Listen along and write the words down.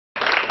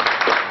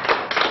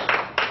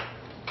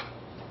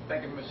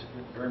Thank you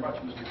very much,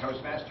 Mr.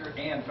 Toastmaster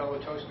and fellow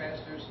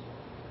Toastmasters.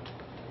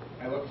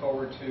 I look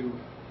forward to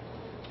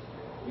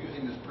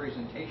using this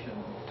presentation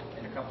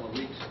in a couple of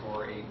weeks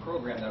for a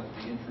program that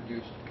will be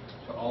introduced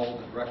to all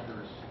the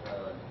directors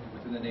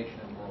within the nation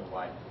and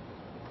worldwide.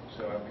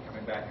 So I'll be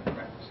coming back and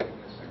practicing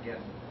this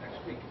again next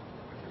week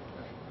with your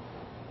permission.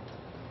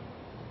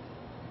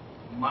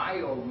 My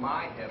oh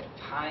my, have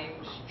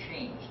times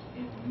changed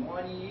in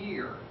 1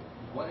 year.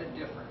 What a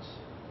difference.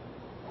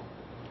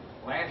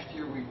 Last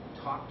year we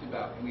talked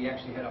about, and we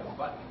actually had a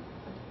button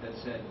that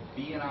said,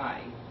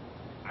 B&I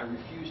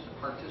refuse to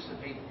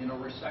participate in a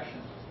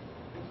recession.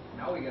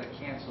 Now we got to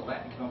cancel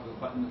that and come up with a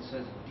button that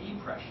says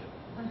depression.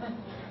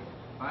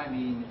 I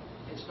mean,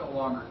 it's no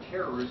longer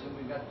terrorism,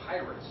 we've got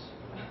pirates.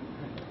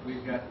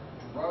 We've got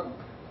drug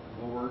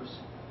lords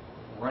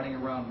running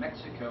around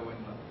Mexico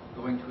and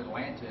going to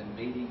Atlanta,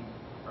 invading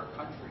our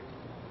country.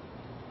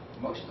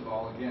 Most of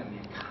all, again,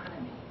 the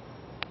economy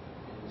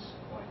is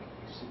like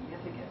a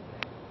significant thing.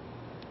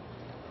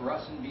 For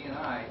us in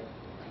B&I,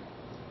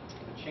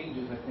 the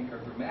changes, I think,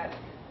 are dramatic.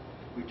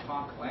 We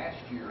talked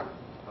last year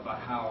about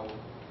how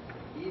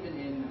even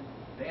in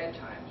bad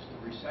times,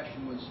 the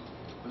recession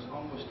was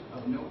almost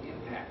of no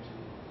impact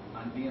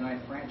on B&I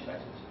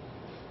franchises.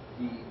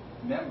 The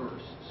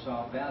members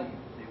saw value.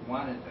 They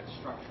wanted that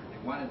structure.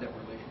 They wanted that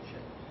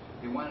relationship.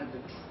 They wanted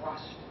the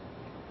trust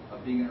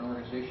of being an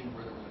organization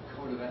where there was a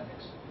code of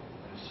ethics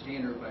and a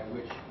standard by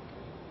which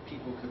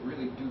people could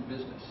really do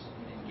business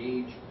and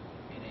engage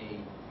in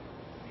a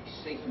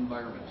safe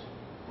environment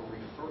for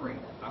referring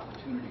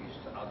opportunities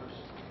to others.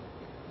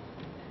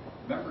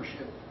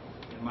 Membership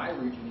in my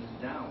region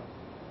is down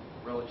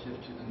relative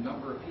to the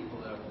number of people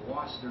that have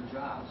lost their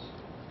jobs,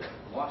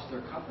 lost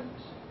their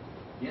companies.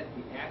 Yet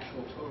the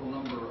actual total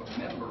number of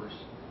members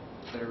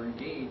that are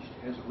engaged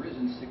has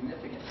risen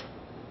significantly.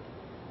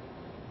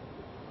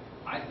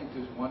 I think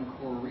there's one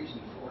core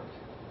reason for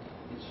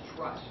it. It's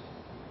trust.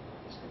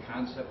 It's the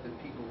concept that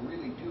people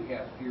really do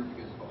have fear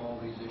because of all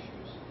these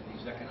issues in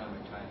these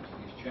economic times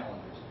and these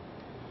challenges.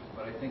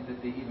 But I think that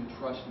they even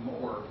trust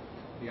more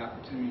the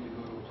opportunity to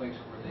go to a place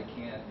where they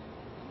can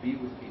be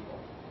with people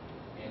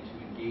and to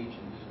engage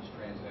in business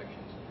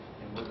transactions,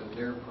 and whether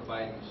they're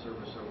providing the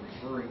service or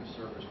referring the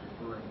service,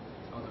 referring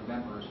other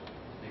members,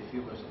 they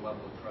feel there's a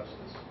level of trust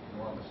that's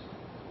enormous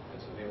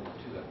that's available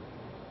to them.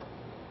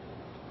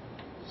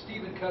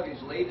 Stephen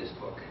Covey's latest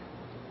book,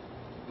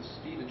 The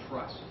Speed of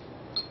Trust,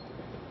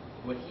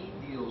 what he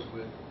deals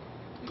with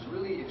is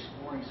really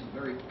exploring some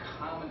very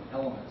common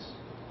elements,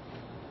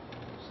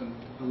 some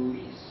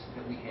beliefs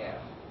that we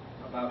have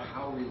about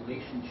how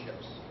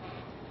relationships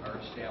are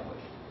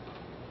established.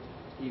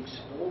 He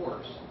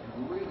explores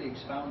and really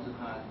expounds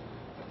upon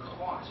the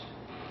cost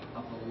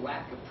of the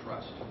lack of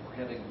trust or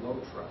having low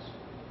trust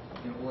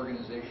in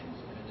organizations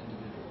and in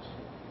individuals.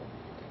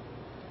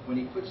 When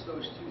he puts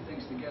those two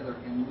things together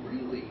and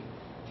really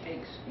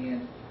takes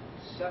and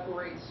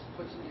separates,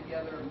 puts them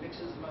together,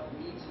 mixes them up,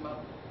 kneads them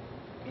up,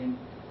 and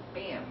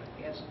bam,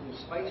 adds a little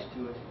spice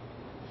to it,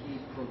 he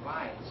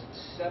provides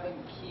 7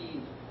 key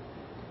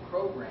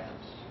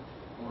programs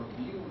or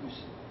views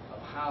of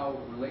how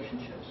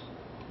relationships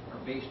are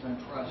based on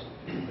trust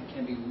but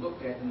can be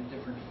looked at in a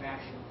different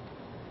fashion.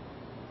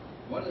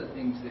 One of the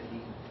things that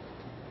he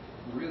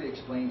really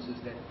explains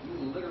is that you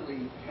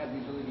literally have the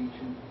ability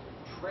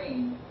to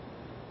train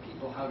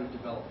people how to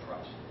develop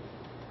trust.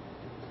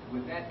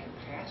 With that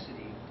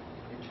capacity,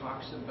 it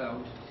talks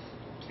about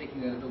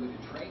taking that ability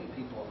to train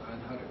people on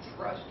how to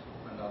trust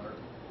another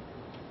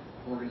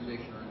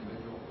organization or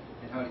individual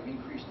and how to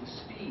increase the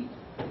speed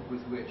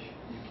with which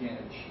you can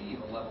achieve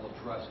a level of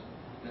trust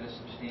that is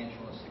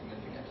substantial and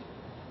significant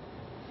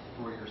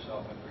for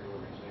yourself and for your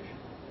organization.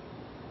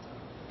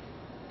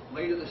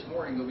 Later this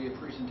morning, there'll be a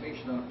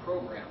presentation on a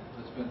program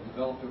that's been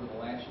developed over the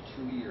last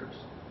 2 years,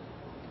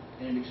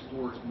 and it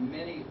explores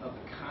many of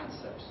the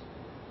concepts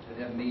that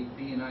have made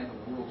B&I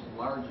the world's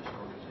largest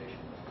organization,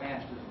 the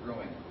fastest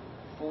growing,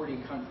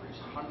 40 countries,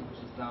 hundreds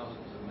of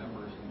thousands of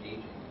members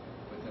engaging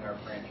within our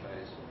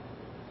franchise,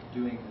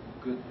 doing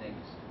good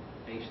things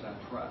based on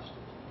trust.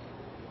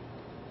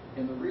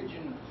 In the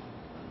region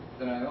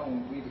that I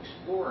own, we've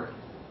explored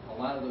a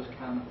lot of those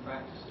common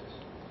practices,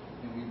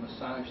 and we've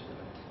massaged them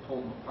and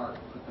pulled them apart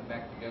and put them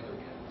back together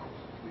again.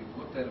 We've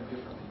looked at them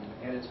differently.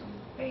 We've added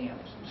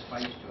some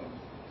spice to them.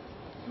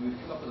 And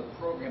we've come up with a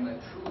program that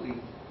truly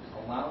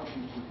allows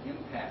you to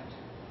impact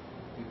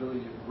the ability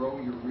to grow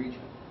your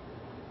region,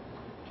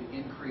 to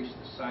increase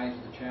the size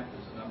of the chapters,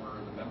 the number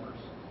of the members.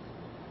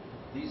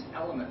 These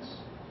elements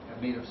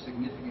have made a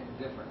significant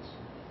difference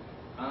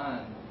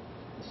on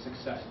the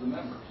success of the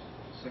members,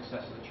 the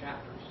success of the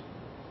chapters.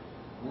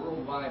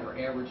 Worldwide, our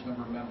average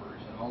number of members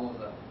in all of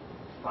the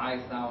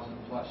 5,000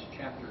 plus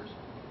chapters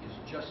is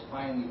just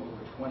finally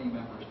over 20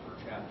 members per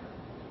chapter.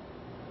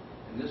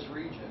 In this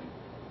region,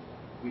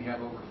 we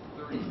have over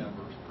 30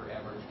 members per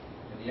average,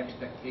 and the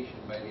expectation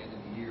by the end of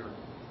the year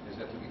is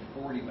that there'll be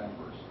 40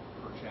 members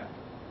per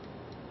chapter.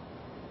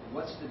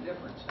 What's the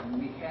difference? I mean,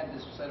 we had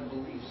this set of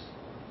beliefs.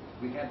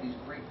 We had these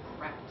great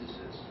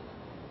practices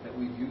that we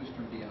we've used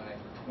from BNI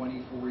for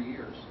 24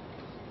 years.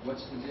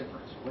 What's the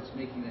difference? What's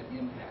making that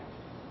impact?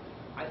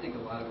 I think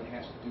a lot of it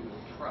has to do with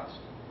trust,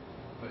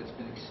 but it's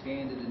been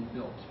expanded and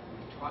built.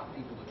 We've taught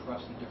people to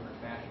trust in a different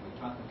fashion.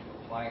 We've taught them to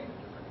apply it in a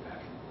different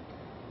fashion.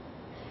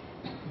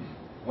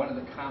 One of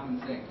the common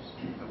things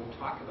that we'll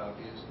talk about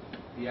is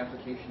the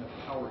application of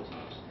power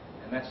teams,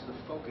 and that's the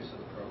focus of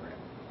the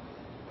program.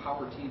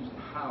 Power teams and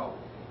how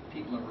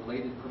people in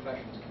related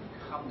professions can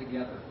come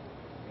together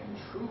and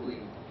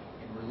truly,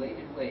 in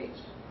related ways,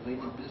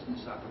 related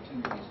business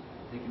opportunities,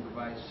 they can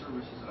provide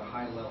services at a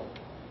high level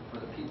for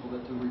the people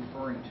that they're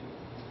referring to.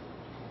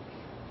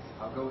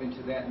 I'll go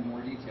into that in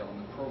more detail,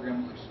 and the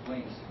program will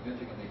explain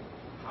significantly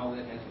how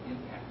that has an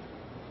impact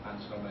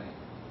on so many.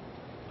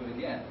 But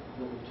again,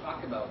 what we'll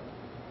talk about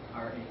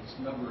are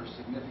a number of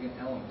significant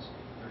elements.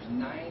 There's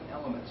 9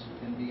 elements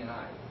within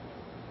BNI.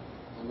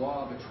 The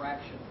law of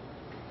attraction,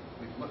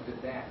 we've looked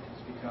at that.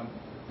 It's become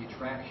the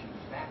attraction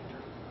factor.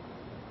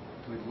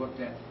 We've looked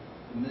at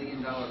the $1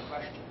 million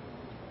question,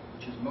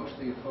 which is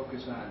mostly a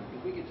focus on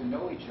if we get to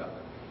know each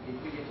other, if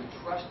we get to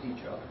trust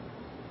each other,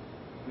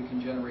 we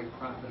can generate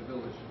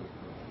profitability.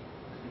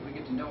 If we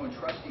get to know and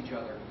trust each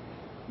other,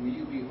 will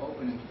you be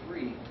open and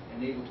free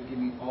and able to give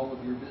me all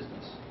of your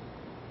business,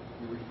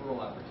 your referral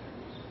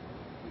opportunities?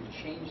 We've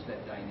changed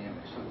that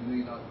dynamic, so the $1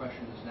 million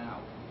question is now,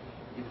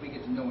 if we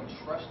get to know and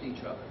trust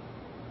each other,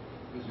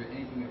 is there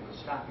anything that would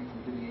stop you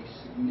from giving a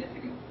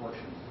significant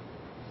portion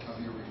of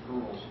your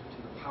referrals to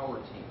the power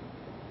team?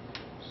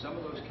 Some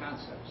of those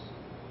concepts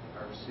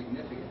are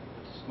significant,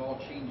 but small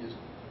changes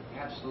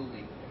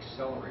absolutely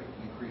accelerate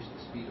and increase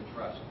the speed of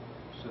trust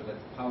so that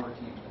the power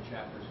teams and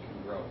chapters can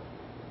grow.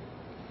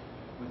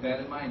 With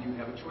that in mind, you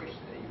have a choice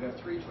today. You have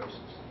 3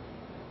 choices.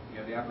 You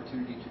have the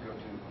opportunity to go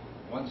to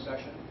one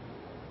session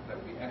that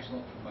would be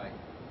excellent for my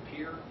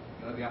peer.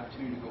 You'll have the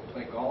opportunity to go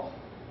play golf,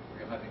 or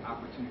you'll have the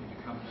opportunity to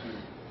come to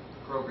the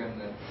program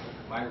that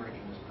my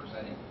region is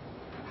presenting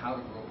on how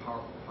to grow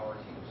powerful power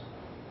teams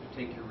to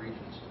take your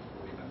regions to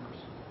 40 members.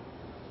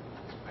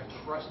 I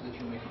trust that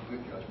you'll make a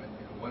good judgment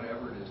in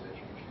whatever it is that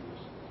you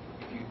choose.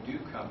 If you do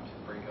come to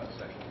the breakout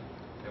session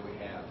that we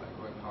have on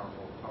growing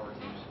powerful power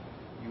teams,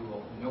 you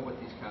will know what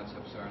these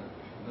concepts are, and if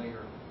you're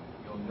familiar,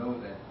 you'll know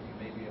that you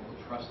may be able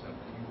to trust them,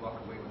 and you walk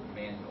away with a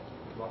manual,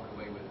 you walk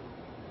away with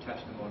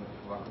testimony,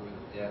 you walk away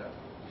with data,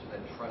 so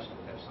that trust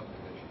will have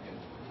something that you can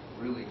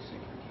really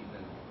sink your teeth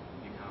in and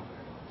be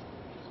confident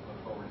in. Look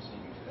forward to seeing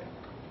you.